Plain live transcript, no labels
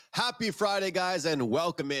Happy Friday, guys, and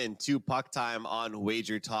welcome in to PuckTime on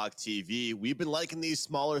Wager Talk TV. We've been liking these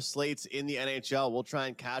smaller slates in the NHL. We'll try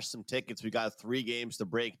and cash some tickets. We got 3 games to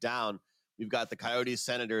break down. We've got the Coyotes,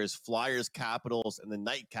 Senators, Flyers, Capitals, and the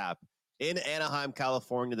nightcap in Anaheim,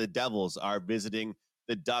 California. The Devils are visiting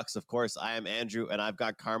the Ducks. Of course, I am Andrew, and I've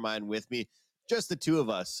got Carmine with me. Just the two of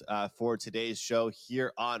us for today's show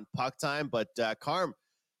here on PuckTime. But Carm,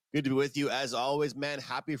 good to be with you as always, man.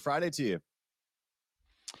 Happy Friday to you.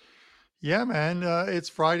 Yeah, man. It's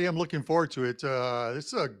Friday. I'm looking forward to it. This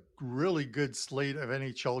is a really good slate of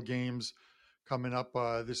NHL games coming up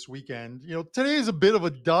this weekend. You know, today is a bit of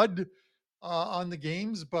a dud on the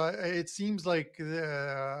games, but it seems like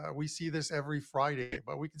we see this every Friday,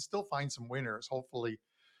 but we can still find some winners, hopefully,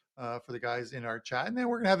 for the guys in our chat. And then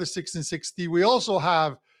we're going to have the 6 and 60. We also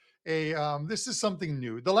have this is something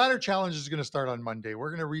new. The ladder challenge is going to start on Monday.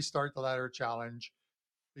 We're going to restart the ladder challenge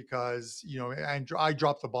because and I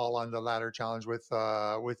dropped the ball on the ladder challenge with the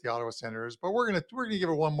Ottawa Senators, but we're gonna give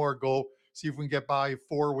it one more go, see if we can get by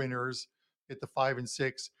 4 winners, get to 5 and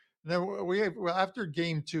 6, and then after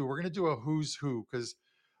game 2 we're gonna do a who's who because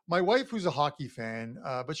my wife, who's a hockey fan,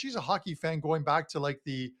 but she's a hockey fan going back to like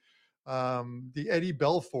the Eddie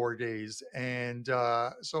Belfour days, and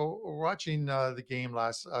so we're watching the game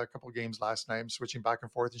a couple of games last night. I'm switching back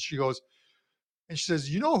and forth, and she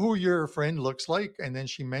says, "You know who your friend looks like?" And then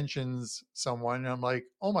she mentions someone. And I'm like,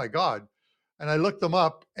 "Oh my God." And I looked them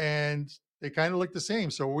up and they kind of look the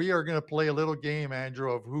same. So we are going to play a little game,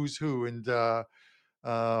 Andrew, of who's who. And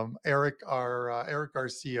Eric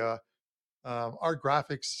Garcia, our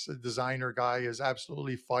graphics designer guy, is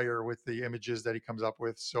absolutely fire with the images that he comes up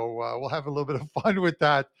with. So we'll have a little bit of fun with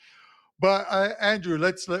that. But Andrew,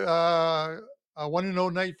 let's a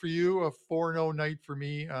 1-0 night for you, a 4-0 night for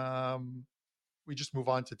me. We just move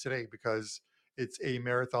on to today because it's a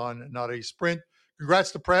marathon, not a sprint.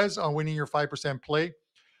 Congrats to Prez on winning your 5% play.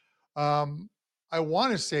 I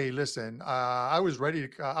want to say, listen, I was ready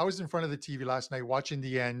to, I was in front of the TV last night watching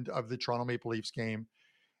the end of the Toronto Maple Leafs game.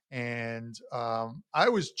 And I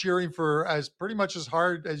was cheering for as pretty much as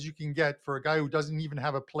hard as you can get for a guy who doesn't even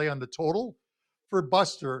have a play on the total for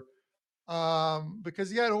Buster, because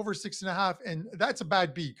he had over 6.5, and that's a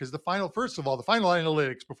bad beat because first of all, the final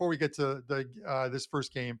analytics before we get to the this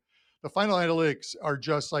first game, the final analytics are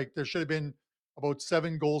just like there should have been about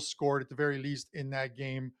 7 goals scored at the very least in that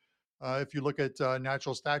game, if you look at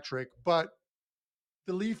natural stat trick. But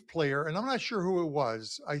the Leaf player, and I'm not sure who it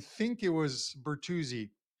was, I think it was Bertuzzi,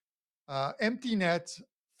 empty net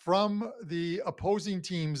from the opposing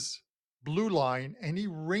team's blue line, and he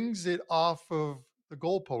rings it off of the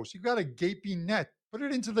goalpost. You got a gaping net, put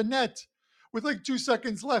it into the net with like 2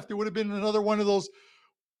 seconds left. It would have been another one of those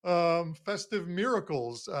festive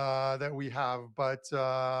miracles that we have. But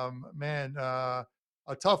man, a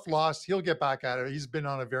tough loss. He'll get back at it. He's been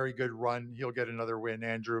on a very good run. He'll get another win,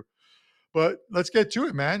 Andrew. But let's get to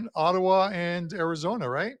it, man. Ottawa and Arizona,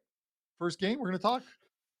 right? First game we're going to talk.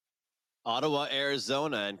 Ottawa,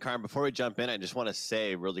 Arizona. And Carm, before we jump in, I just want to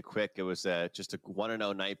say really quick, it was just a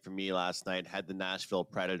 1-0 night for me last night. Had the Nashville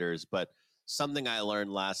Predators, but something I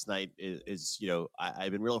learned last night is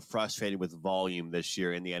I've been real frustrated with volume this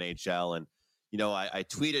year in the NHL. And, I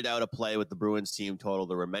tweeted out a play with the Bruins team total.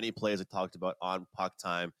 There were many plays I talked about on Puck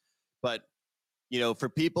Time. But, for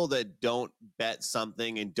people that don't bet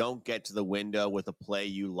something and don't get to the window with a play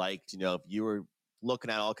you liked, if you were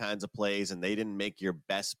looking at all kinds of plays and they didn't make your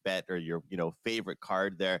best bet or your favorite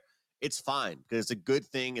card there, it's fine because it's a good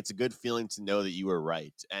thing. It's a good feeling to know that you were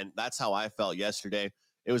right. And that's how I felt yesterday.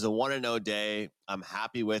 It was a 1-0 day. I'm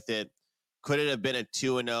happy with it. Could it have been a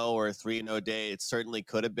 2-0 or a 3-0 day? It certainly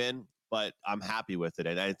could have been, but I'm happy with it.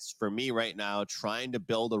 And it's, for me right now, trying to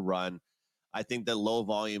build a run. I think that low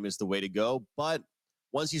volume is the way to go. But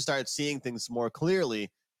once you start seeing things more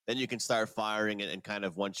clearly, then you can start firing it, and kind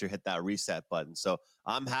of once you hit that reset button. So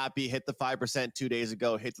I'm happy. Hit the 5% 2 days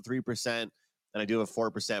ago, hit the 3%, and I do have a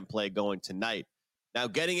 4% play going tonight. Now,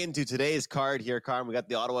 getting into today's card here, Carm, we got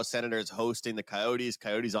the Ottawa Senators hosting the Coyotes.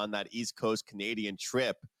 Coyotes on that East Coast Canadian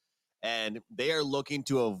trip, and they are looking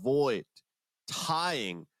to avoid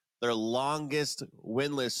tying their longest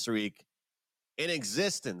winless streak in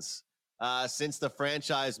existence since the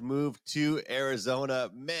franchise moved to Arizona.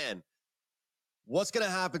 Man, what's going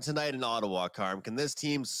to happen tonight in Ottawa, Carm? Can this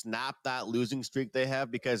team snap that losing streak they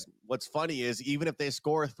have? Because what's funny is even if they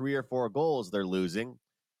score 3 or 4 goals, they're losing.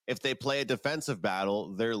 If they play a defensive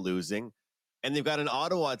battle, they're losing. And they've got an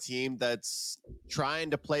Ottawa team that's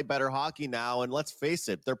trying to play better hockey now. And let's face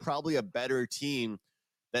it, they're probably a better team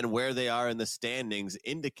than where they are in the standings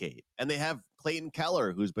indicate. And they have Clayton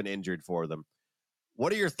Keller, who's been injured for them.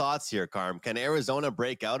 What are your thoughts here, Carm? Can Arizona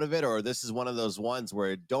break out of it, or this is one of those ones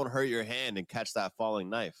where don't hurt your hand and catch that falling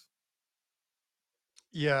knife?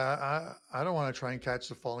 Yeah, I don't want to try and catch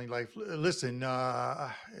the falling life. Listen,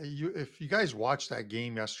 if you guys watched that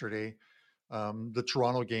game yesterday, the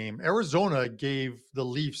Toronto game, Arizona gave the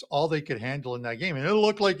Leafs all they could handle in that game, and it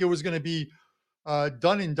looked like it was going to be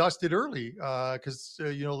done and dusted early because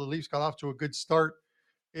the Leafs got off to a good start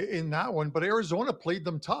in that one, but Arizona played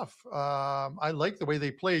them tough. I like the way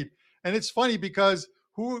they played, and it's funny because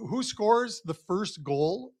who scores the first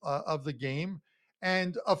goal of the game?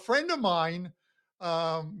 And a friend of mine,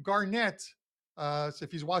 Garnett. So if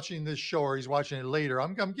he's watching this show or he's watching it later,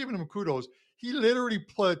 I'm giving him kudos. He literally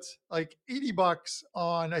put like $80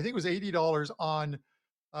 on, I think it was $80 on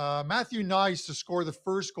Matthew Nice to score the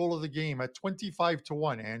first goal of the game at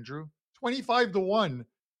 25-1. Andrew, 25-1.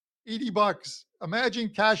 $80. Imagine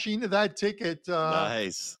cashing into that ticket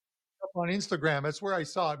Nice. up on Instagram. That's where I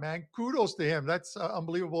saw it, man. Kudos to him. That's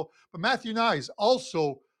unbelievable. But Matthew Nyes,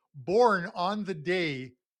 also born on the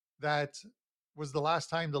day that was the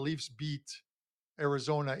last time the Leafs beat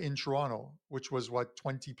Arizona in Toronto, which was what,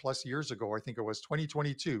 20 plus years ago. I think it was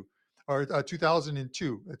 2022 or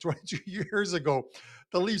 2002, 22 years ago.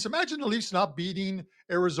 The Leafs, imagine the Leafs not beating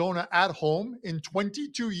Arizona at home in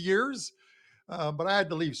 22 years. But I had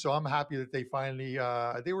to leave, so I'm happy that they finally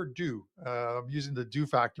they were due. I'm using the due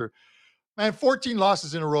factor. Man, 14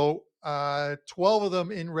 losses in a row, 12 of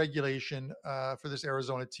them in regulation for this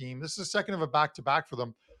Arizona team. This is the second of a back-to-back for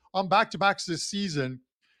them. On back-to-backs this season,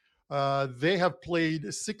 they have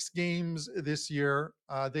played 6 games this year.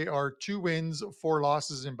 They are 2 wins, 4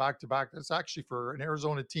 losses in back-to-back. That's actually for an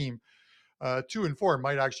Arizona team 2-4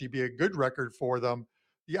 might actually be a good record for them.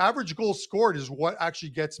 The average goal scored is what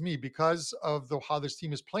actually gets me because of how this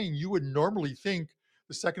team is playing. You would normally think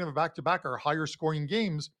the second of a back to back are higher scoring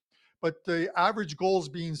games, but the average goals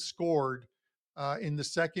being scored in the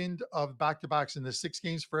second of back to backs in the 6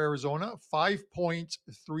 games for Arizona,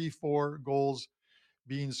 5.34 goals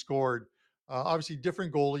being scored. Obviously,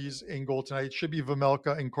 different goalies in goal tonight. It should be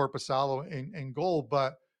Vamelka and Corpusalo in goal,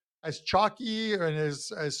 but as chalky and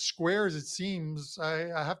as square as it seems,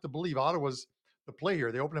 I have to believe Ottawa's the play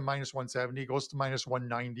here. They open at minus 170, goes to minus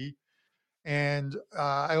 190. And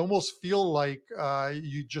I almost feel like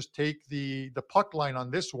you just take the puck line on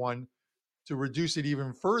this one to reduce it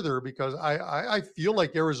even further because I feel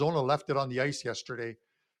like Arizona left it on the ice yesterday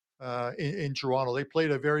in Toronto. They played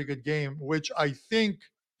a very good game, which I think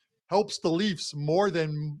helps the Leafs more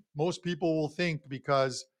than most people will think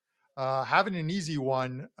because having an easy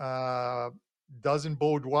one doesn't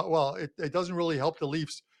bode well. Well, it doesn't really help the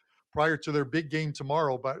Leafs prior to their big game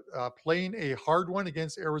tomorrow, but playing a hard one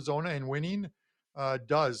against Arizona and winning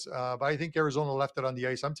does. But I think Arizona left it on the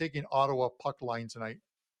ice. I'm taking Ottawa puck line tonight.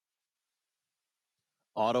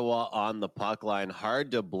 Ottawa on the puck line.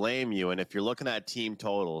 Hard to blame you. And if you're looking at team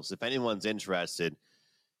totals, if anyone's interested,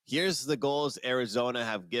 here's the goals Arizona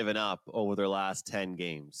have given up over their last 10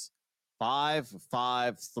 games: 5,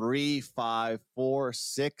 5, 3, 5, 4,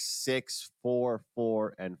 6, 6, 4,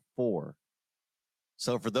 4, and 4.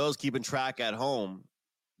 So for those keeping track at home,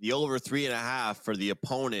 the over 3.5 for the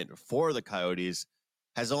opponent for the Coyotes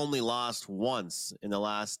has only lost once in the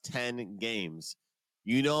last 10 games.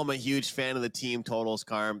 You know I'm a huge fan of the team totals,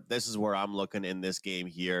 Carm. This is where I'm looking in this game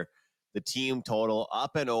here. The team total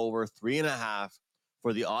up and over 3.5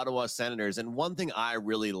 for the Ottawa Senators. And one thing I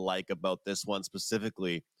really like about this one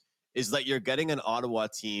specifically is that you're getting an Ottawa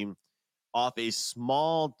team off a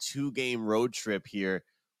small 2-game road trip here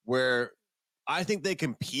where I think they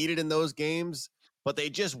competed in those games, but they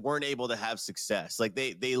just weren't able to have success. Like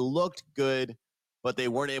they looked good, but they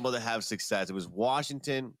weren't able to have success. It was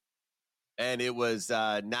Washington and it was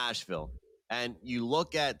Nashville. And you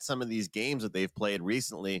look at some of these games that they've played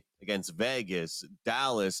recently against Vegas,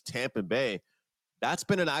 Dallas, Tampa Bay. That's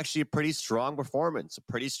been actually a pretty strong performance, a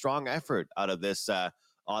pretty strong effort out of this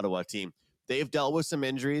Ottawa team. They've dealt with some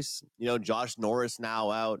injuries. You know, Josh Norris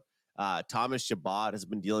now out. Thomas Chabot has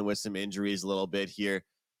been dealing with some injuries a little bit here.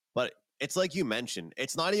 But it's like you mentioned,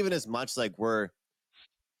 it's not even as much like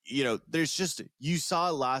there's just, you saw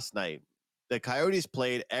last night, the Coyotes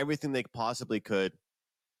played everything they possibly could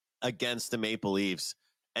against the Maple Leafs.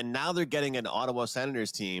 And now they're getting an Ottawa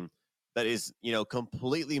Senators team that is,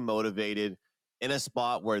 completely motivated in a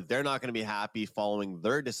spot where they're not going to be happy following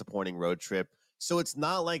their disappointing road trip. So it's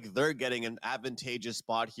not like they're getting an advantageous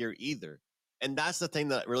spot here either. And that's the thing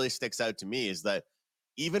that really sticks out to me is that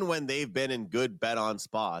even when they've been in good bet on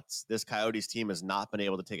spots, this Coyotes team has not been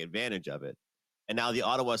able to take advantage of it. And now the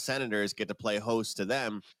Ottawa Senators get to play host to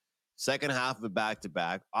them. Second half of a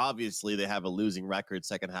back-to-back. Obviously, they have a losing record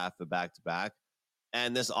second half of a back-to-back.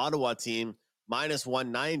 And this Ottawa team, minus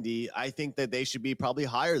 190, I think that they should be probably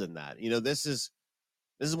higher than that. This is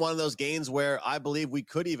one of those games where I believe we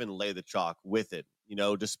could even lay the chalk with it,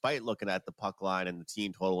 despite looking at the puck line and the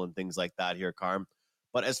team total and things like that here, Carm.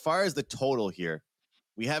 But as far as the total here,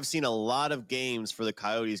 we have seen a lot of games for the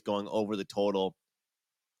Coyotes going over the total,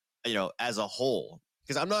 as a whole,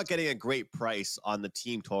 because I'm not getting a great price on the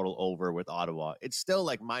team total over with Ottawa. It's still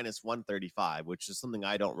like minus 135, which is something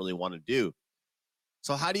I don't really want to do.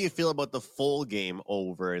 So how do you feel about the full game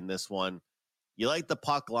over in this one? You like the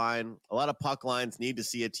puck line. A lot of puck lines need to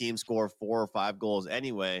see a team score 4 or 5 goals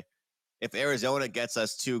anyway. If Arizona gets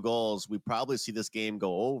us 2 goals, we probably see this game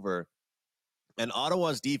go over. And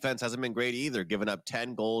Ottawa's defense hasn't been great either, giving up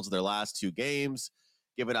 10 goals their last 2 games,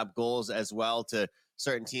 giving up goals as well to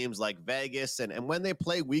certain teams like Vegas. And when they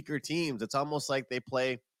play weaker teams, it's almost like they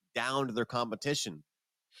play down to their competition.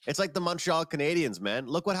 It's like the Montreal Canadiens, man.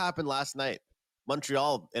 Look what happened last night.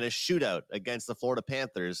 Montreal in a shootout against the Florida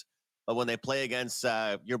Panthers. But when they play against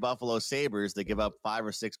your Buffalo Sabres, they give up 5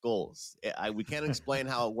 or 6 goals. We can't explain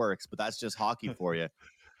how it works, but that's just hockey for you.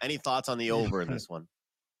 Any thoughts on the over in Yeah. this one?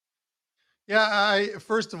 Yeah, I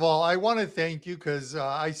first of all, I want to thank you because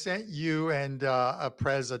I sent you and a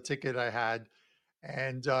ticket I had,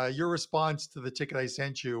 and your response to the ticket I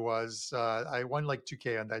sent you was I won like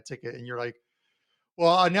 2K on that ticket, and you're like,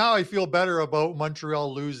 "Well, now I feel better about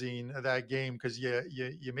Montreal losing that game because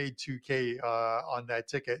you made 2K on that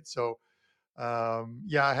ticket." So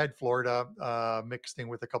yeah, I had Florida mixed in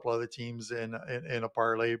with a couple other teams in a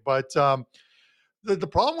parlay, but the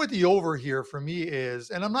problem with the over here for me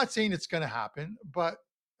is, and I'm not saying it's going to happen, but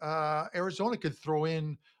Arizona could throw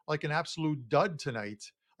in like an absolute dud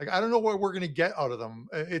tonight. Like I don't know what we're going to get out of them.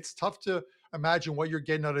 It's tough to imagine what you're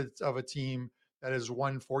getting out of a team that has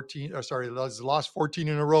won 14, or sorry, has lost 14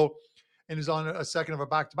 in a row and is on a second of a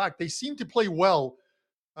back to back. They seem to play well.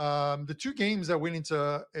 The 2 games that went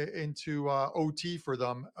into OT for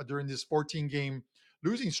them during this 14 game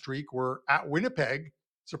losing streak were at Winnipeg,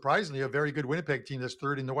 surprisingly, a very good Winnipeg team that's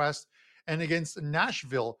third in the West, and against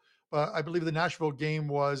Nashville. But I believe the Nashville game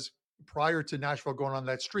was prior to Nashville going on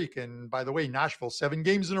that streak. And by the way, Nashville 7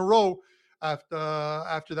 games in a row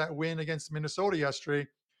after that win against Minnesota yesterday.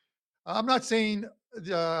 I'm not saying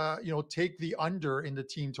take the under in the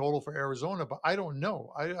team total for Arizona, but I don't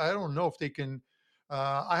know. I don't know if they can.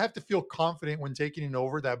 I have to feel confident when taking it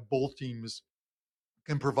over that both teams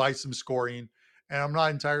can provide some scoring, and I'm not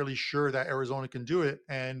entirely sure that Arizona can do it.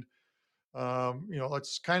 And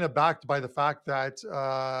it's kind of backed by the fact that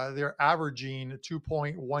they're averaging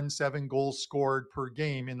 2.17 goals scored per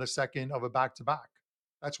game in the second of a back-to-back.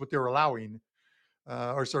 That's what they're allowing,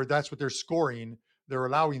 or sorry, that's what they're scoring. They're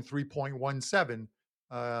allowing 3.17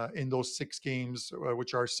 in those 6 games,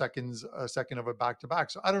 which are second of a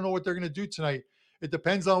back-to-back. So I don't know what they're going to do tonight. It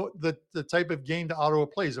depends on the type of game that Ottawa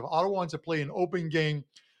plays. If Ottawa wants to play an open game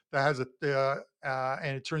that has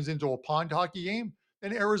and it turns into a pond hockey game,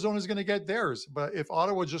 then Arizona's going to get theirs. But if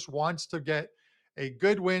Ottawa just wants to get a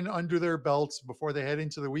good win under their belts before they head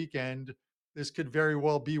into the weekend, this could very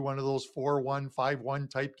well be one of those 4-1, 5-1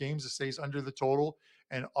 type games that stays under the total,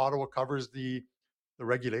 and Ottawa covers the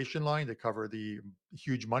regulation line, they cover the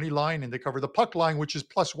huge money line, and they cover the puck line, which is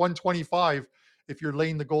plus 125 if you're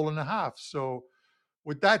laying the goal and a half. So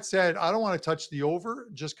with that said, I don't want to touch the over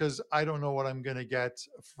just because I don't know what I'm going to get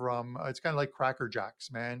from. It's kind of like Cracker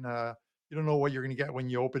Jacks, man. You don't know what you're going to get when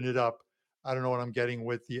you open it up. I don't know what I'm getting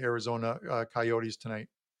with the Arizona Coyotes tonight.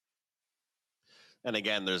 And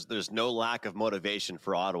again, there's no lack of motivation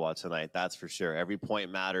for Ottawa tonight. That's for sure. Every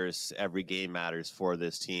point matters. Every game matters for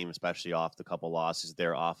this team, especially off the couple losses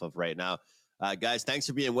they're off of right now. Guys, thanks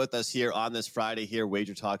for being with us here on this Friday here,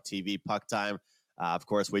 Wager Talk TV, Puck Time. Of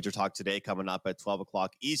course, Wager Talk today coming up at 12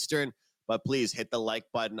 o'clock Eastern. But please hit the like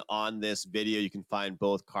button on this video. You can find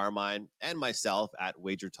both Carmine and myself at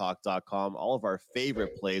wagertalk.com. All of our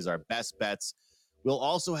favorite plays, our best bets. We'll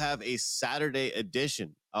also have a Saturday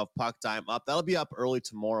edition of Puck Time up. That'll be up early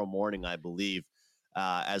tomorrow morning, I believe,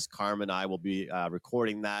 as Carm and I will be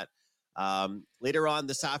recording that later on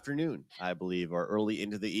this afternoon, I believe, or early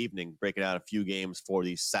into the evening, breaking out a few games for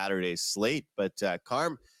the Saturday slate. But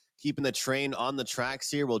Carm, keeping the train on the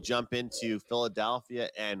tracks here, we'll jump into Philadelphia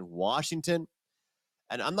and Washington.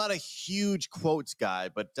 And I'm not a huge quotes guy,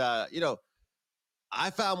 but, I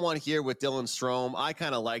found one here with Dylan Strome. I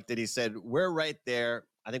kind of liked it. He said, we're right there.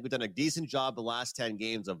 I think we've done a decent job the last 10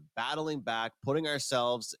 games of battling back, putting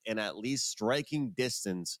ourselves in at least striking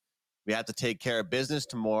distance. We have to take care of business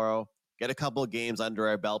tomorrow, get a couple of games under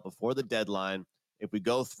our belt before the deadline. If we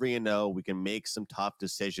go 3-0, we can make some tough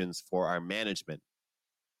decisions for our management.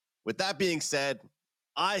 With that being said,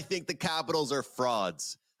 I think the Capitals are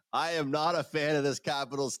frauds. I am not a fan of this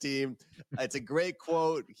Capitals team. It's a great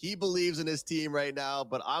quote. He believes in his team right now,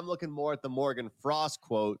 but I'm looking more at the Morgan Frost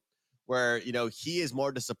quote where, he is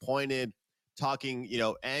more disappointed, talking,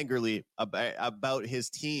 angrily about his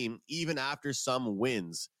team, even after some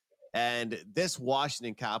wins. And this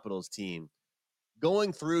Washington Capitals team,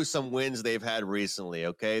 going through some wins they've had recently,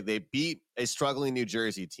 okay? They beat a struggling New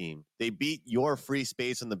Jersey team. They beat your free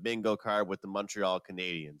space on the bingo card with the Montreal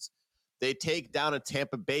Canadiens. They take down a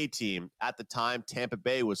Tampa Bay team. At the time, Tampa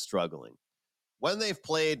Bay was struggling. When they've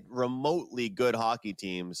played remotely good hockey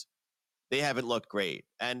teams, they haven't looked great.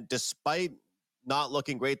 And despite not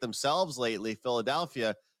looking great themselves lately,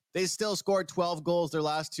 Philadelphia, they still scored 12 goals their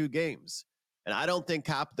last two games. And I don't think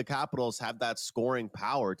the Capitals have that scoring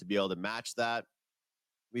power to be able to match that.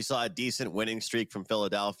 We saw a decent winning streak from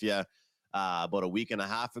Philadelphia about a week and a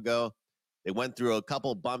half ago. They went through a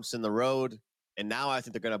couple bumps in the road, and now I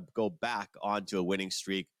think they're going to go back onto a winning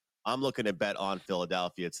streak. I'm looking to bet on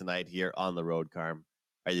Philadelphia tonight here on the road, Carm.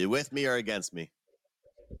 Are you with me or against me?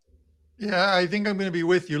 Yeah, I think I'm going to be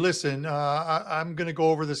with you. Listen, I'm going to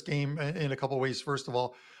go over this game in a couple of ways. First of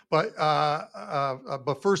all, but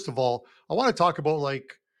first of all, I want to talk about,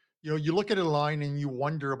 like, you look at a line and you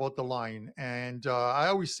wonder about the line. And I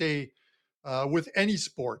always say, with any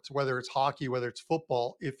sport, whether it's hockey, whether it's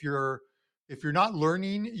football, if you're not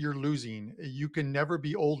learning, you're losing. You can never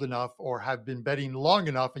be old enough or have been betting long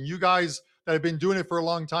enough. And you guys that have been doing it for a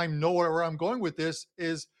long time know where I'm going with this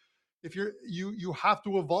is, if you have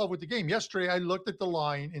to evolve with the game. Yesterday, I looked at the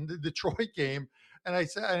line in the Detroit game, and I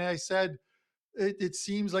said, it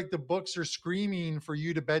seems like the books are screaming for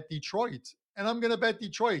you to bet Detroit, and I'm going to bet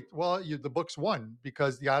Detroit. Well, the books won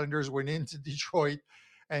because the Islanders went into Detroit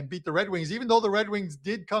and beat the Red Wings, even though the Red Wings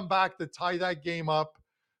did come back to tie that game up.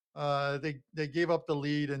 They gave up the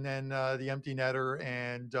lead, and then the empty netter,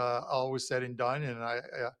 and all was said and done.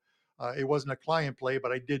 And it wasn't a client play,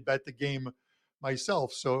 but I did bet the game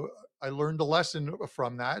myself. So I learned a lesson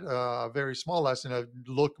from that, a very small lesson. I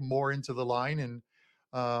look more into the line, and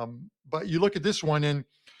but you look at this one, and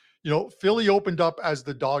Philly opened up as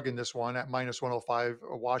the dog in this one at minus 105.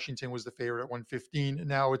 Washington was the favorite at 115.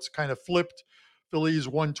 Now it's kind of flipped. Philly's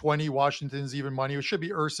 120. Washington's even money. It should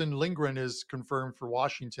be Urson. Lindgren is confirmed for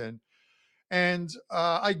Washington. And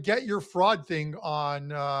I get your fraud thing on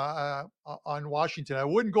Washington. I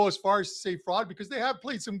wouldn't go as far as to say fraud because they have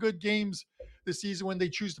played some good games this season when they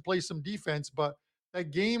choose to play some defense. But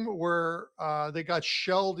that game where they got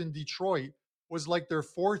shelled in Detroit was like their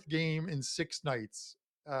fourth game in 6 nights,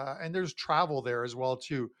 and there's travel there as well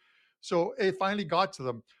too. So it finally got to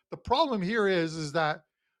them. The problem here is that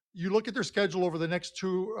you look at their schedule over the next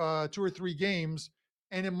two or three games,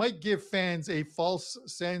 and it might give fans a false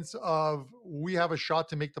sense of we have a shot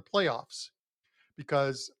to make the playoffs,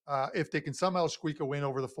 because if they can somehow squeak a win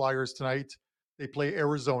over the Flyers tonight, they play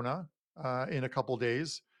Arizona in a couple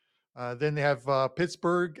days. Then they have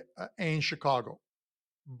Pittsburgh and Chicago.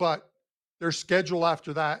 But their schedule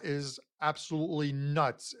after that is absolutely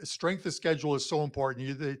nuts. Strength of schedule is so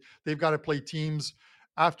important. They've got to play teams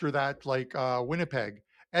after that like Winnipeg,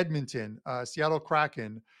 Edmonton, Seattle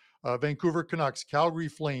Kraken, Vancouver Canucks, Calgary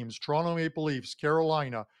Flames, Toronto Maple Leafs,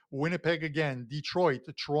 Carolina, Winnipeg again, Detroit,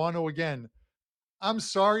 Toronto again. I'm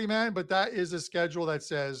sorry, man, but that is a schedule that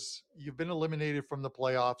says you've been eliminated from the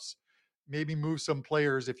playoffs. Maybe move some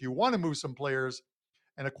players if you want to move some players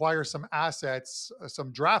and acquire some assets,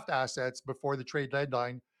 some draft assets before the trade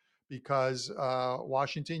deadline, because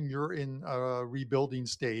Washington, you're in a rebuilding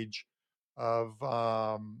stage of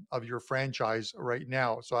your franchise right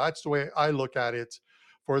now. So that's the way I look at it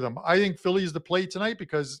for them. I think Philly's the play tonight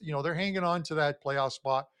because they're hanging on to that playoff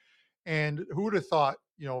spot. And who would have thought,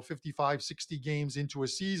 55, 60 games into a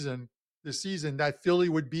season, this season, that Philly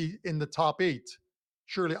would be in the top eight?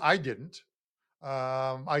 Surely I didn't.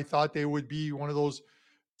 I thought they would be one of those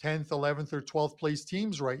 10th, 11th, or 12th place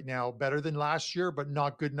teams right now, better than last year, but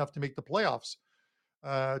not good enough to make the playoffs.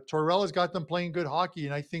 Torrella's got them playing good hockey,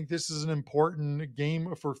 and I think this is an important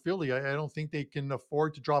game for Philly. I don't think they can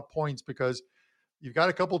afford to drop points because you've got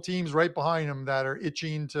a couple teams right behind them that are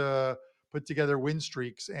itching to put together win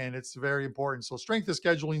streaks, and it's very important. So strength of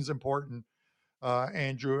scheduling is important,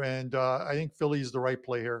 Andrew, and I think Philly is the right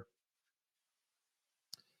play here.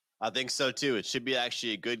 I think so too. It should be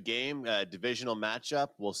actually a good game, divisional matchup.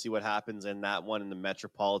 We'll see what happens in that one in the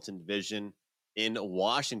Metropolitan Division in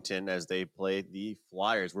Washington as they play the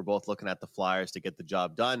Flyers. We're both looking at the Flyers to get the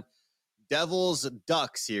job done. Devils,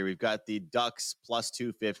 Ducks here. We've got the Ducks plus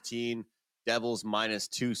 215, Devils minus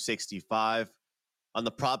 265. On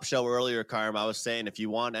the prop show earlier, Carm, I was saying if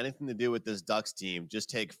you want anything to do with this Ducks team,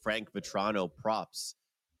 just take Frank Vetrano props.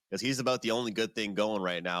 because he's about the only good thing going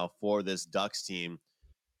right now for this Ducks team.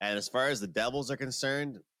 And as far as the Devils are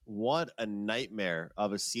concerned, what a nightmare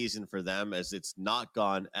of a season for them as it's not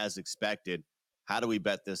gone as expected. How do we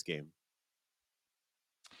bet this game?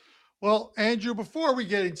 Well, Andrew, before we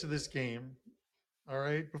get into this game, all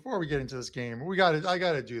right, before we get into this game, I got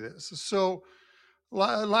to do this. So,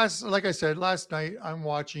 last, like I said, last night, I'm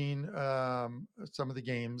watching some of the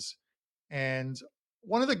games, and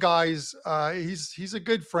one of the guys, he's a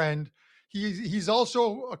good friend. He's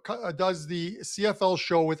also does the CFL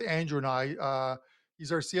show with Andrew and I.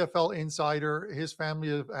 He's our CFL insider. His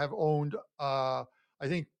family have owned, I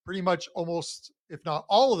think, pretty much almost, if not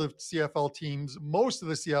all of the CFL teams, most of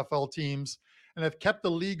the CFL teams, and have kept the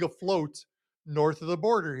league afloat north of the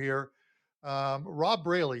border here. Rob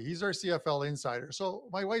Braley, he's our CFL insider. So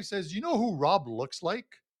my wife says, "You know who Rob looks like?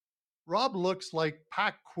 Rob looks like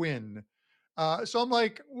Pat Quinn." So I'm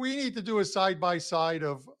like, we need to do a side by side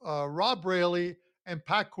of Rob Braley and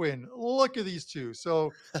Pat Quinn. Look at these two.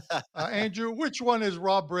 So, Andrew, which one is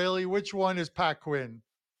Rob Braley? Which one is Pat Quinn?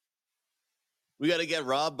 We got to get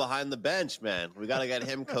Rob behind the bench, man. We got to get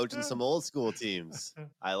him coaching some old school teams.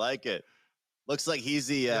 I like it. Looks like he's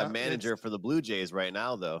the Yeah, it's manager for the Blue Jays right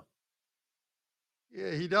now, though.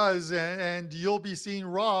 yeah, he does, and you'll be seeing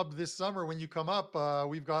Rob this summer when you come up.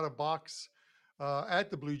 We've got a box at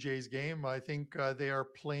the Blue Jays game. I think they are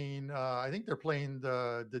playing. I think they're playing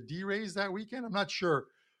the D Rays that weekend. I'm not sure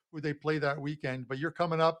who they play that weekend, but you're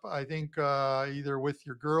coming up. I think either with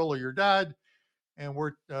your girl or your dad, and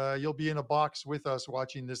we're you'll be in a box with us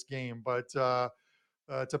watching this game. But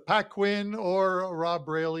to Pat Quinn or Rob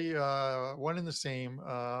Braley, one and the same.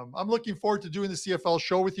 I'm looking forward to doing the CFL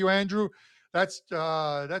show with you, Andrew. That's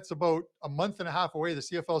about a month and a half away. The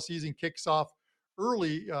CFL season kicks off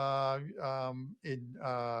early in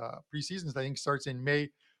preseason. I think starts in May.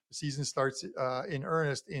 The season starts in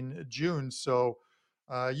earnest in June. So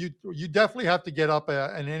you definitely have to get up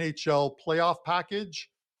an NHL playoff package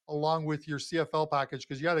along with your CFL package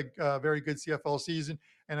because you had a very good CFL season,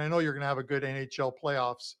 and I know you're going to have a good NHL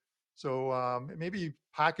playoffs. So maybe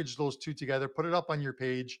package those two together, put it up on your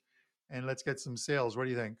page, and let's get some sales. What do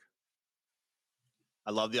you think? I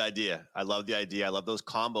love the idea. I love the idea. I love those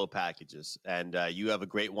combo packages. And you have a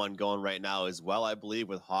great one going right now as well, I believe,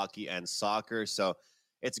 with hockey and soccer. So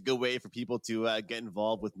it's a good way for people to get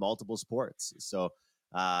involved with multiple sports. So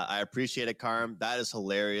I appreciate it, Carm. That is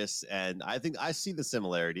hilarious, and I think I see the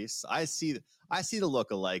similarities. I see the look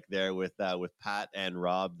alike there with Pat and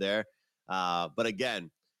Rob there. But again,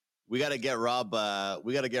 we got to get Rob.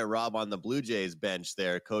 We got to get Rob on the Blue Jays bench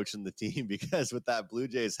there, coaching the team because with that Blue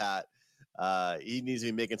Jays hat, he needs to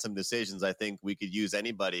be making some decisions. I think we could use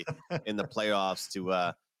anybody in the playoffs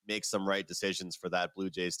to make some right decisions for that Blue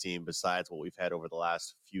Jays team. Besides what we've had over the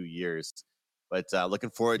last few years, but looking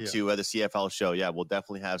forward Yeah. to the CFL show. Yeah, we'll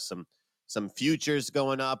definitely have some futures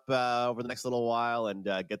going up over the next little while and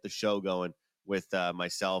get the show going with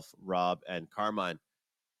myself, Rob, and Carmine.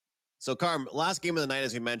 So, Carm, last game of the night,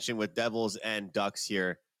 as we mentioned, with Devils and Ducks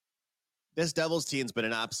here. This Devils team's been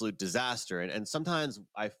an absolute disaster. And sometimes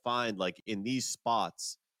I find, like, in these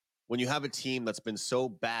spots, when you have a team that's been so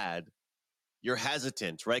bad, you're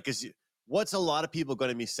hesitant, right? Because what's a lot of people going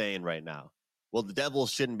to be saying right now? Well, the Devils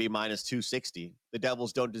shouldn't be minus 260. The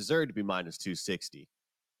Devils don't deserve to be minus 260.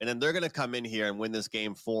 And then they're going to come in here and win this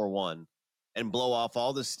game 4-1 and blow off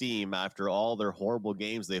all the steam after all their horrible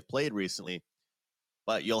games they've played recently.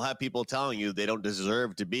 But you'll have people telling you they don't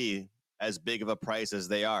deserve to be as big of a price as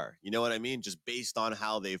they are. You know what I mean? Just based on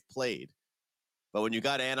how they've played. But when you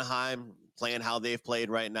got Anaheim playing how they've played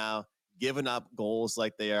right now, giving up goals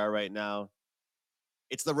like they are right now,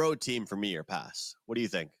 it's the road team for me or pass. What do you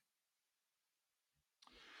think?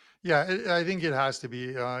 Yeah, I think it has to be.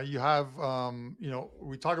 You have,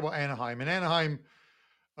 we talk about Anaheim, and Anaheim,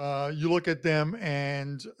 you look at them,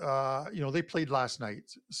 and they played last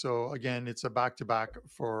night. So again, it's a back to back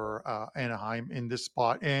for Anaheim in this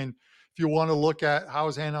spot. And if you want to look at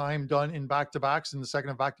how's Anaheim done in back to backs, in the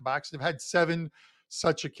second of back to backs, they've had seven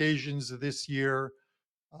such occasions this year.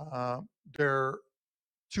 Uh, they're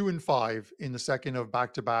 2-5 in the second of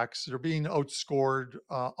back to backs. They're being outscored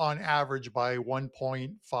on average by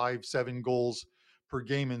 1.57 goals per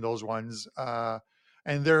game in those ones.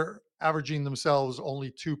 And they're averaging themselves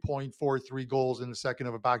only 2.43 goals in the second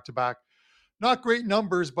of a back to back. Not great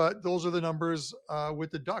numbers, but those are the numbers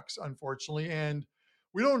with the Ducks, unfortunately. And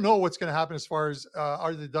we don't know what's going to happen as far as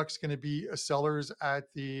are the Ducks going to be sellers at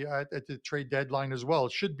the trade deadline as well.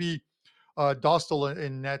 It should be Dostal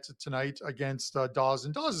in net tonight against Dawes,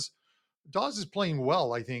 and Dawes is playing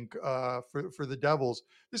well, I think, for the Devils.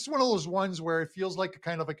 This is one of those ones where it feels like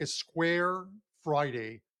kind of like a square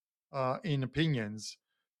Friday in opinions,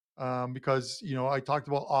 because I talked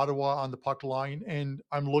about Ottawa on the puck line, and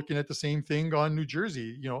I'm looking at the same thing on New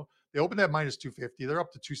Jersey. They opened at minus 250. They're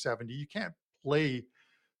up to 270. You can't play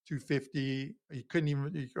 250. You couldn't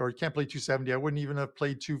even, or you can't play 270. I wouldn't even have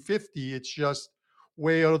played 250. It's just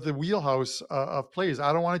way out of the wheelhouse of plays.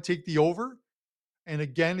 I don't want to take the over. And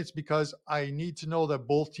again, it's because I need to know that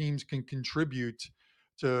both teams can contribute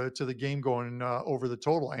to the game going over the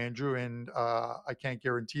total, Andrew. And I can't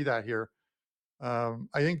guarantee that here. I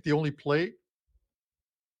think the only play,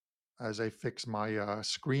 as I fix my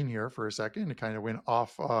screen here for a second, it kind of went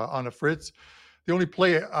off on a fritz. The only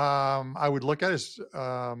play I would look at is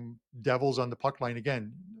Devils on the puck line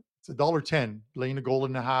again. It's $1.10, laying a goal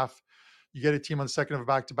and a half. You get a team on the second of a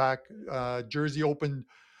back to back. Jersey opened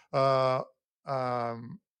uh,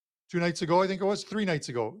 um, 2 nights ago, I think it was 3 nights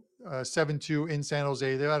ago, 7-2 in San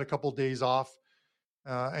Jose. They had a couple of days off,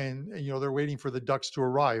 and they're waiting for the Ducks to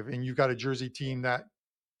arrive. And you've got a Jersey team that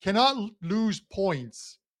cannot lose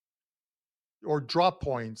points or drop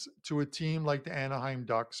points to a team like the Anaheim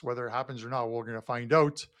Ducks. Whether it happens or not, we're going to find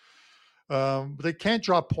out. But they can't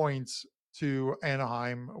drop points to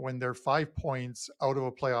Anaheim when they're 5 points out of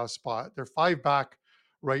a playoff spot. They're five back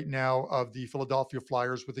right now of the Philadelphia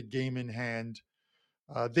Flyers with a game in hand.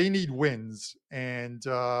 They need wins, and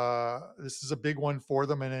this is a big one for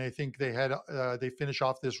them. And I think they finish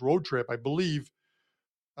off this road trip, I believe,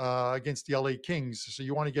 against the LA Kings. So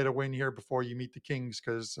you want to get a win here before you meet the Kings,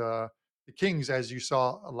 because the Kings, as you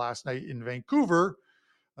saw last night in Vancouver,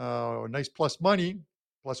 nice plus money,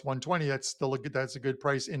 plus 120. That's a good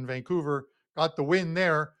price in Vancouver. Got the win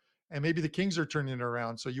there, and maybe the Kings are turning it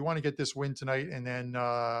around. So you want to get this win tonight, and then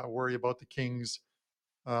worry about the Kings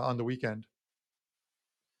on the weekend.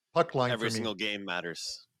 Puck line for Every me. single game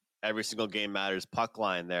matters. Every single game matters. Puck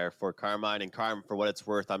line there for Carmine and Carm. For what it's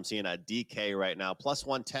worth, I'm seeing a DK right now plus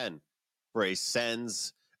 110 for a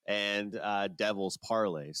Sens and Devils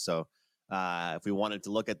parlay. So if we wanted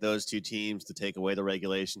to look at those two teams to take away the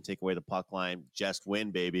regulation, take away the puck line, just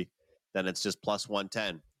win, baby, then it's just plus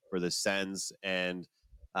 110 for the Sens and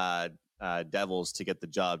Devils to get the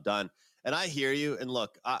job done. And I hear you. And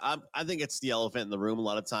look, I think it's the elephant in the room a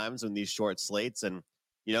lot of times in these short slates. And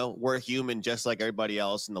we're human just like everybody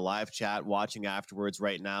else in the live chat watching afterwards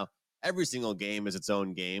right now. Every single game is its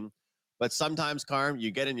own game. But sometimes, Carm,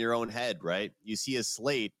 you get in your own head, right? You see a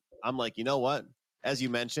slate. I'm like, you know what? As you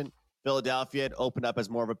mentioned, Philadelphia had opened up as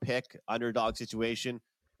more of a pick, underdog situation.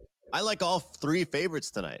 I like all three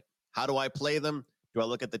favorites tonight. How do I play them? Do I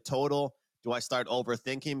look at the total? Do I start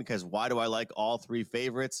overthinking? Because why do I like all three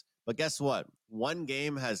favorites? But guess what? One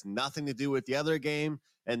game has nothing to do with the other game,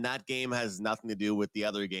 and that game has nothing to do with the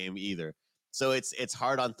other game either. So it's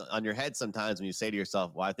hard on your head sometimes when you say to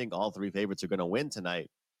yourself, well, I think all three favorites are going to win tonight.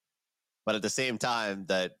 But at the same time,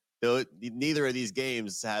 that neither of these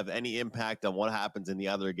games have any impact on what happens in the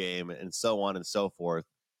other game, and so on and so forth.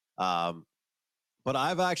 But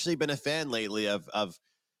I've actually been a fan lately of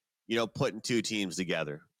putting two teams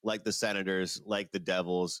together, like the Senators, like the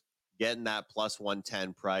Devils, getting that plus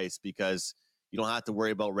 110 price, because you don't have to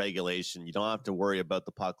worry about regulation. You don't have to worry about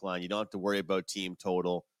the puck line. You don't have to worry about team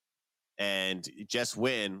total, and just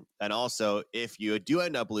win. And also, if you do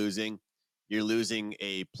end up losing, you're losing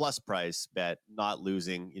a plus price bet, not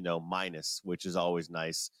losing, minus, which is always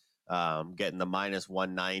nice. Getting the minus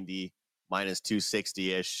 190, minus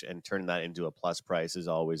 260 ish, and turning that into a plus price is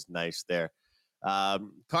always nice there.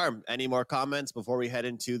 Carm, any more comments before we head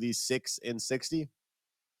into the 6 and 60?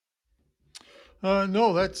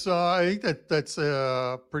 No, that's I think that's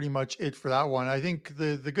pretty much it for that one. I think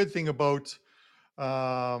the good thing about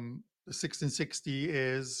the 6 and 60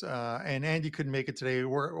 is, and Andy couldn't make it today.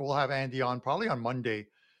 We'll have Andy on probably on Monday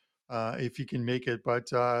if he can make it. But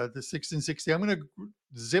the 6 and 60, I'm going to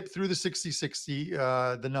zip through the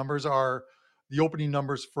 60-60. The numbers are the opening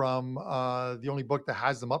numbers from the only book that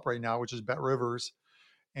has them up right now, which is Bet Rivers.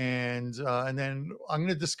 And then I'm going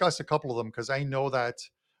to discuss a couple of them, because I know that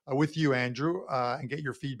with you, Andrew, and get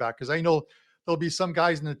your feedback, because I know there'll be some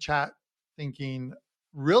guys in the chat thinking,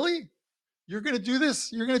 really, you're going to do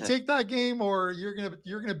this? You're going to take that game, or you're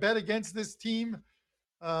going to bet against this team?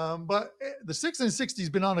 But the 6 and 60 has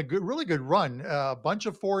been on a really good run. A bunch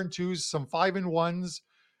of 4-2s, some 5-1s,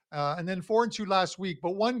 and then 4-2 last week.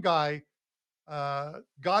 But one guy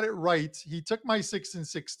got it right. He took my 6 and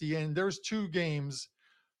 60, and there's two games.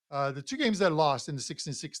 The two games that lost in the 6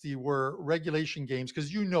 and 60 were regulation games,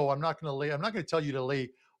 because I'm not going to tell you to lay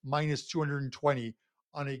minus 220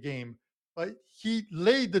 on a game, but he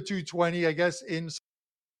laid the 220, I guess, and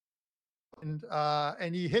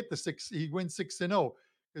he hit the six. He went 6-0,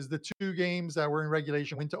 because the two games that were in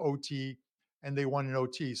regulation went to OT, and they won in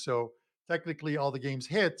OT. So technically, all the games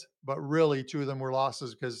hit, but really two of them were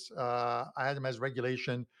losses because I had them as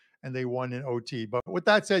regulation and they won in OT. But with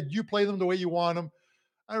that said, you play them the way you want them.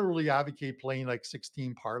 I don't really advocate playing like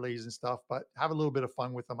 16 parlays and stuff, but have a little bit of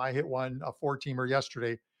fun with them. I hit one, a 4-teamer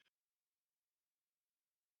yesterday.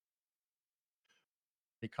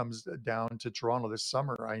 It comes down to Toronto this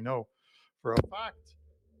summer. I know for a fact.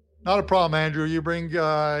 Not a problem, Andrew. You bring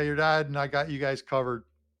your dad, and I got you guys covered.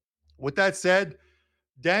 With that said,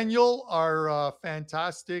 Daniel, our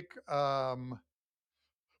fantastic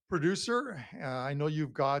producer, I know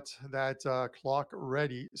you've got that clock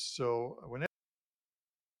ready. So whenever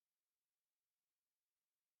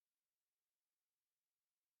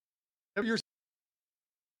you're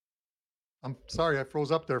I'm sorry, I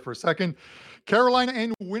froze up there for a second. Carolina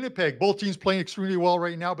and Winnipeg, both teams playing extremely well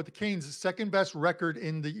right now, but the Canes' second best record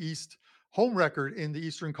in the East, home record in the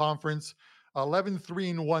Eastern Conference,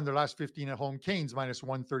 11-3-1 their last 15 at home. Canes minus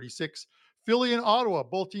 136. Philly and Ottawa,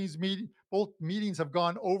 both meetings have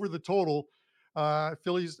gone over the total.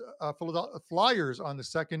 Philadelphia Flyers on the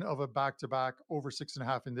second of a back-to-back over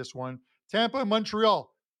 6.5 in this one. Tampa and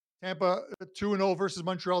Montreal. Tampa 2-0 versus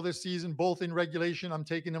Montreal this season, both in regulation. I'm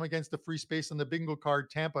taking them against the free space on the bingo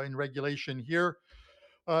card. Tampa in regulation here.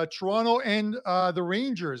 Toronto and the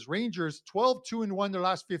Rangers. Rangers 12-2-1 their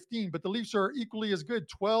last 15, but the Leafs are equally as good,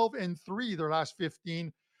 12-3 their last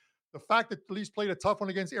 15. The fact that the Leafs played a tough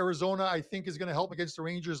one against Arizona, I think, is going to help against the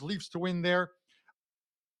Rangers. Leafs to win there.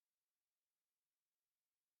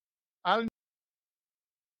 I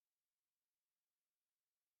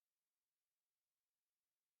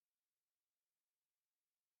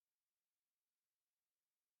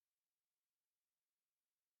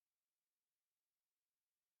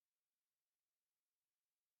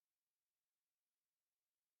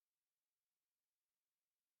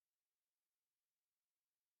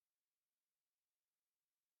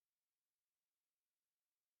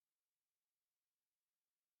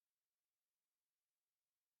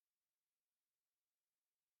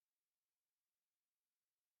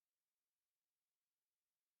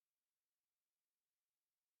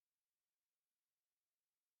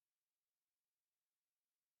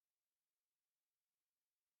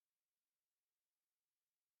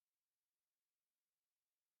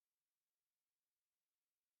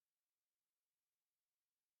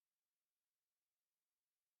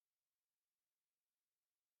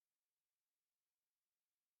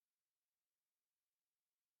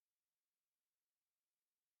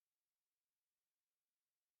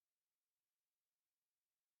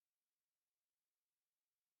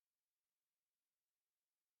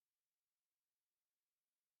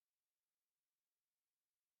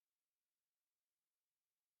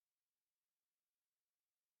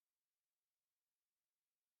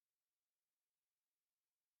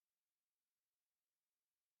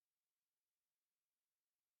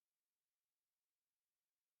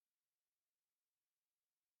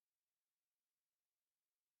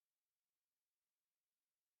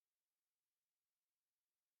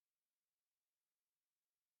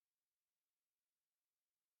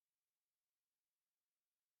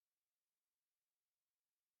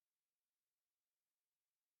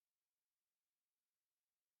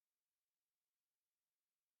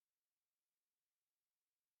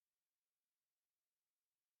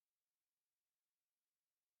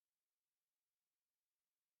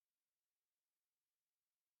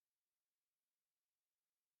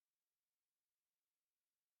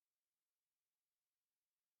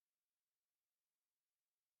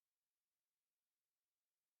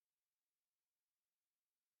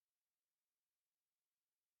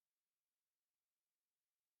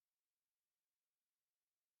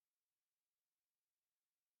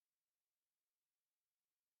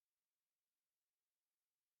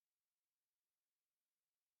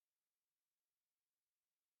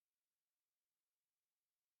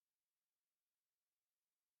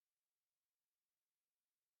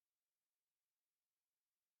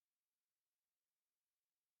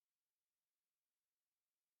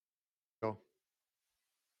go.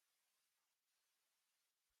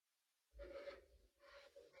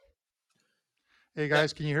 Hey Yeah.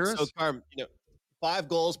 guys, can you hear So, us? Carm, 5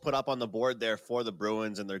 goals put up on the board there for the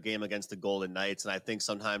Bruins in their game against the Golden Knights. And I think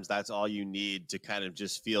sometimes that's all you need to kind of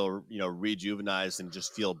just feel, rejuvenized and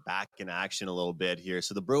just feel back in action a little bit here.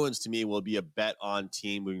 So the Bruins, to me, will be a bet on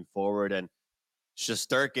team moving forward. And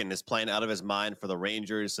Shesterkin is playing out of his mind for the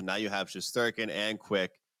Rangers. So now you have Shesterkin and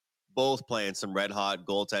Quick both playing some red hot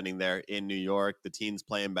goaltending there in New York. The team's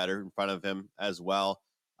playing better in front of him as well.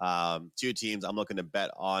 Two teams I'm looking to bet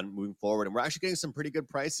on moving forward. And we're actually getting some pretty good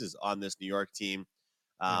prices on this New York team.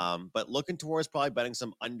 Yeah. But looking towards probably betting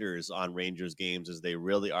some unders on Rangers games as they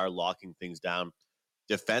really are locking things down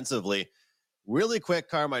defensively. Really quick,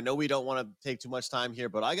 Carm, I know we don't want to take too much time here,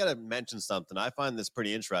 but I got to mention something. I find this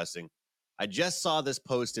pretty interesting. I just saw this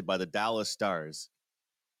posted by the Dallas Stars.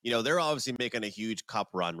 You know, they're obviously making a huge cup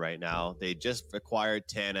run right now. They just acquired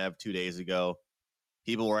Tanev 2 days ago.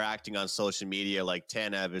 People were acting on social media like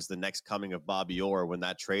Tanev is the next coming of Bobby Orr when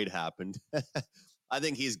that trade happened. I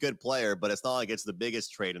think he's a good player, but it's not like it's the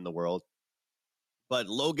biggest trade in the world. But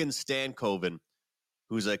Logan Stankoven,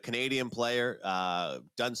 who's a Canadian player,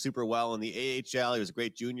 done super well in the AHL. He was a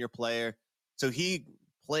great junior player. So he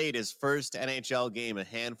played his first NHL game a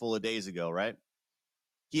handful of days ago, right?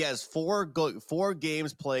 He has four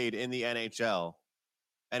games played in the NHL.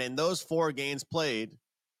 And in those 4 games played,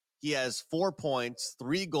 he has 4 points,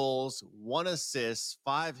 3 goals, 1 assist,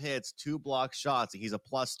 5 hits, 2 block shots. He's a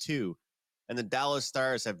 +2. And the Dallas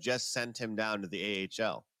Stars have just sent him down to the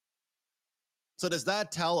AHL. So does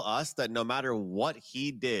that tell us that no matter what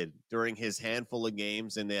he did during his handful of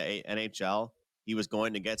games in the NHL, he was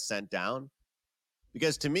going to get sent down?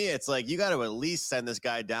 Because to me, it's like you got to at least send this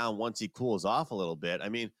guy down once he cools off a little bit. I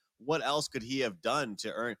mean, what else could he have done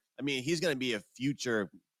to earn? I mean, he's going to be a future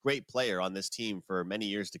great player on this team for many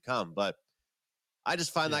years to come. But I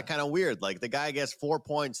just find Yeah. that kind of weird. Like the guy gets 4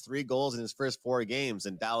 points, 3 goals in his first 4 games,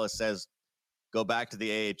 and Dallas says, go back to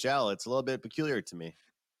the AHL. It's a little bit peculiar to me.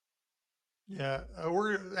 Yeah,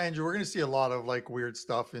 Andrew. We're going to see a lot of like weird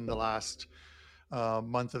stuff in the last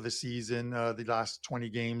month of the season, the last 20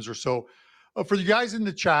 games or so. For you guys in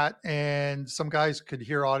the chat, and some guys could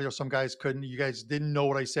hear audio, some guys couldn't. You guys didn't know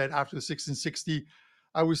what I said after the 6 and 60.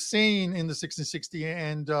 I was saying in the 6 and 60,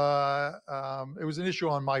 and it was an issue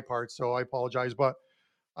on my part, so I apologize. But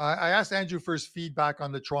I asked Andrew for his feedback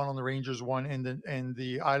on the Toronto and the Rangers one, and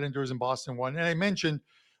the Islanders and Boston one, and I mentioned,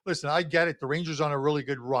 listen, I get it. The Rangers on a really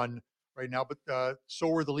good run right now, but so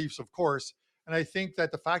were the Leafs, of course. And I think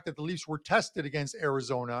that the fact that the Leafs were tested against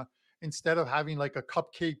Arizona instead of having like a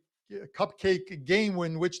cupcake game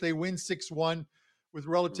in which they win 6-1 with Mm.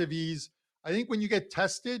 relative ease, I think when you get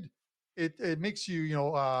tested, it makes you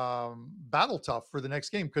battle tough for the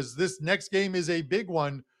next game, because this next game is a big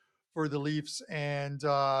one for the Leafs, and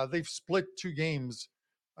they've split 2 games,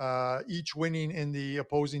 each winning in the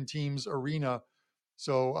opposing team's arena.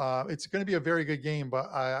 So it's going to be a very good game, but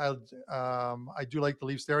I do like the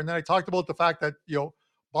Leafs there. And then I talked about the fact that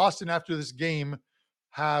Boston after this game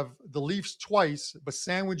have the Leafs twice, but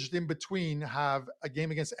sandwiched in between have a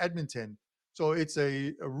game against Edmonton. So it's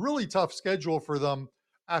a really tough schedule for them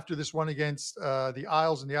after this one against the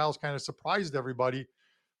Isles, and the Isles kind of surprised everybody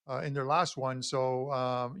in their last one. So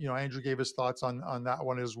Andrew gave his thoughts on that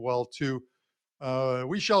one as well too.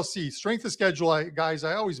 We shall see. Strength of schedule, guys.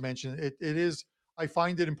 I always mention it. It is. I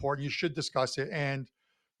find it important. You should discuss it. And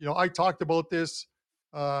I talked about this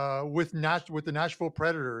with the Nashville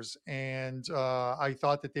Predators, and I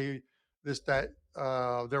thought that their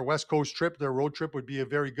West Coast trip, their road trip, would be a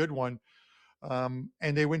very good one. And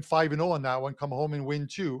they went 5-0 on that one. Come home and win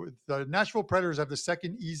too. The Nashville Predators have the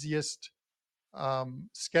second easiest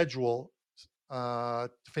schedule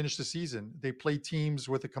to finish the season. They play teams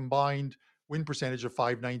with a combined win percentage of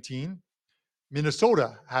 519.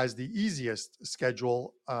 Minnesota has the easiest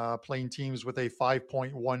schedule, playing teams with a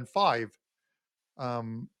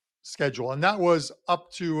 5.15 schedule, and that was up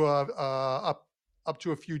to a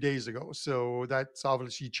few days ago. So that's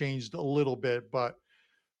obviously changed a little bit, but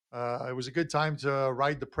it was a good time to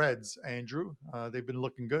ride the Preds, Andrew. They've been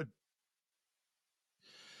looking good.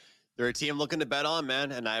 They're a team looking to bet on,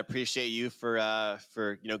 man, and I appreciate you for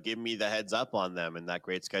giving me the heads up on them and that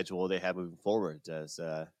great schedule they have moving forward. As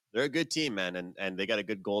they're a good team, man, and they got a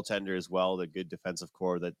good goaltender as well, the good defensive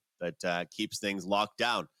core that keeps things locked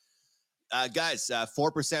down. Guys,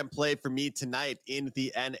 4% play for me tonight in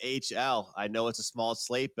the NHL. I know it's a small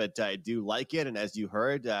slate, but I do like it. And as you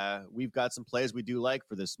heard, we've got some plays we do like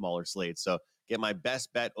for this smaller slate. So get my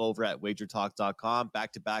best bet over at wagertalk.com.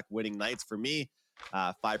 Back-to-back winning nights for me.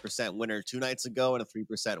 5% winner 2 nights ago and a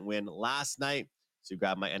 3% win last night. So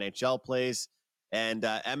grab my NHL plays. And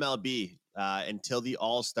MLB until the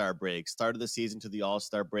All-Star break. Start of the season to the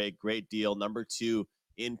All-Star break. Great deal. Number 2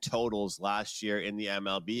 in totals last year in the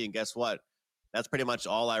MLB. And guess what? That's pretty much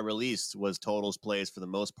all I released was totals plays for the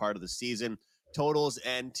most part of the season. Totals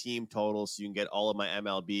and team totals. So you can get all of my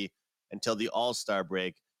MLB until the All-Star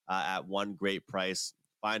break at one great price.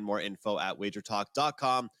 Find more info at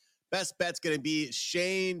wagertalk.com. Best bet's going to be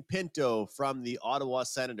Shane Pinto from the Ottawa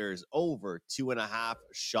Senators, over 2.5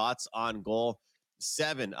 shots on goal.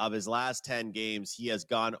 7 of his last 10 games, he has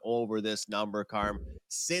gone over this number, Carm.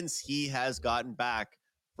 Since he has gotten back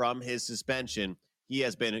from his suspension, He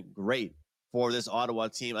has been great for this Ottawa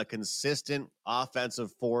team, a consistent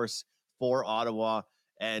offensive force for Ottawa.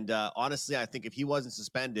 And honestly, I think if he wasn't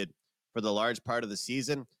suspended for the large part of the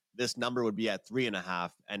season, this number would be at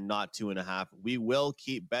 3.5 and not 2.5. We will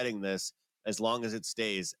keep betting this as long as it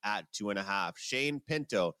stays at 2.5. Shane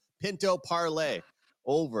Pinto parlay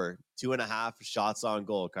over 2.5 shots on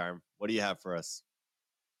goal. Carm, what do you have for us?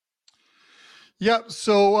 Yeah.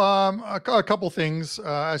 So a couple things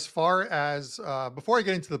as far as before I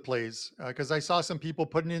get into the plays, because I saw some people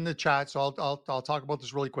putting in the chat. So I'll talk about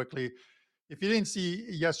this really quickly. If you didn't see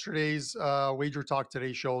yesterday's Wager Talk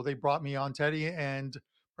Today show, they brought me on, Teddy and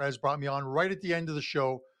Prez brought me on right at the end of the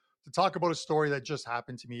show to talk about a story that just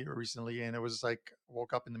happened to me recently. And it was like,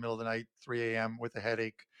 woke up in the middle of the night, 3 a.m. with a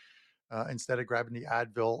headache. Instead of grabbing the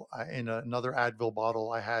Advil in another Advil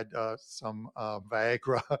bottle, I had some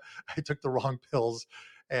Viagra. I took the wrong pills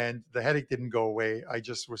and the headache didn't go away. I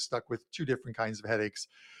just was stuck with two different kinds of headaches.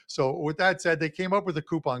 So, with that said, they came up with a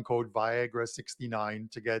coupon code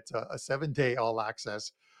Viagra69 to get a 7-day all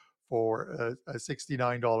access for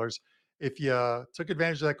 $69. If you took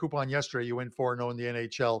advantage of that coupon yesterday, you win 4-0 in the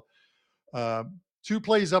NHL. Two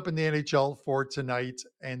plays up in the NHL for tonight,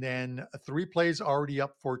 and then three plays already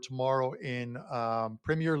up for tomorrow in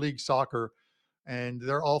Premier League soccer. And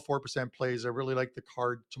they're all 4% plays. I really like the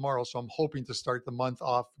card tomorrow. So I'm hoping to start the month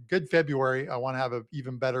off good February. I want to have an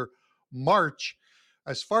even better March.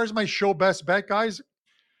 As far as my show best bet, guys,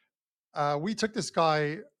 we took this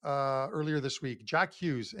guy earlier this week, Jack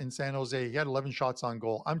Hughes in San Jose. He had 11 shots on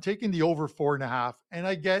goal. I'm taking the over 4.5, and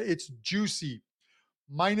I get it's juicy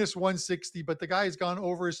minus 160, but the guy has gone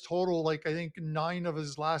over his total, like I think 9 of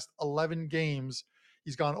his last 11 games.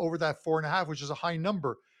 He's gone over that 4.5, which is a high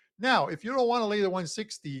number. Now, if you don't want to lay the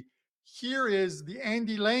 160, here is the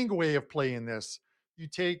Andy Lang way of playing this. You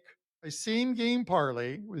take a same game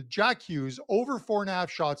parlay with Jack Hughes over 4.5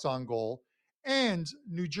 shots on goal and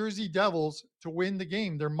New Jersey Devils to win the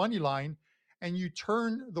game, their money line, and you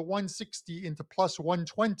turn the 160 into plus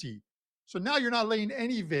 120. So now you're not laying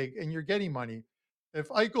any VIG and you're getting money. If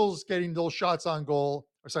Eichel's getting those shots on goal,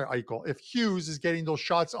 or sorry, Eichel, if Hughes is getting those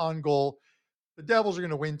shots on goal, the Devils are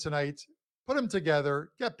going to win tonight. Put them together,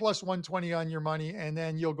 get plus 120 on your money, and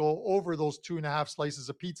then you'll go over those 2.5 slices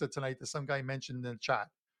of pizza tonight that some guy mentioned in the chat.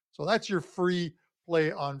 So that's your free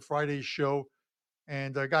play on Friday's show.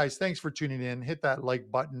 And guys, thanks for tuning in. Hit that like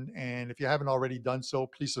button. And if you haven't already done so,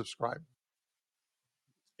 please subscribe.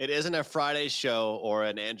 It isn't a Friday show or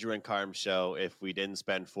an Andrew and Carm show if we didn't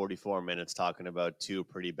spend 44 minutes talking about two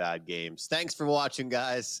pretty bad games. Thanks for watching,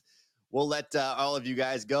 guys. We'll let all of you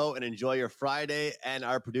guys go and enjoy your Friday. And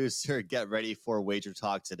our producer, get ready for Wager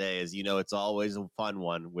Talk today. As you know, it's always a fun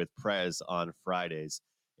one with Prez on Fridays.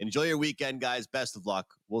 Enjoy your weekend, guys. Best of luck.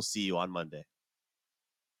 We'll see you on Monday.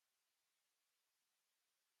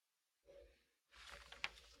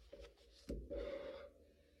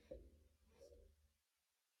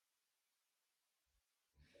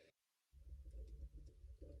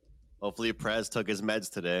 Hopefully, Prez took his meds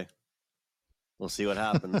today. We'll see what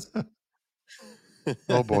happens.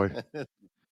 Oh boy.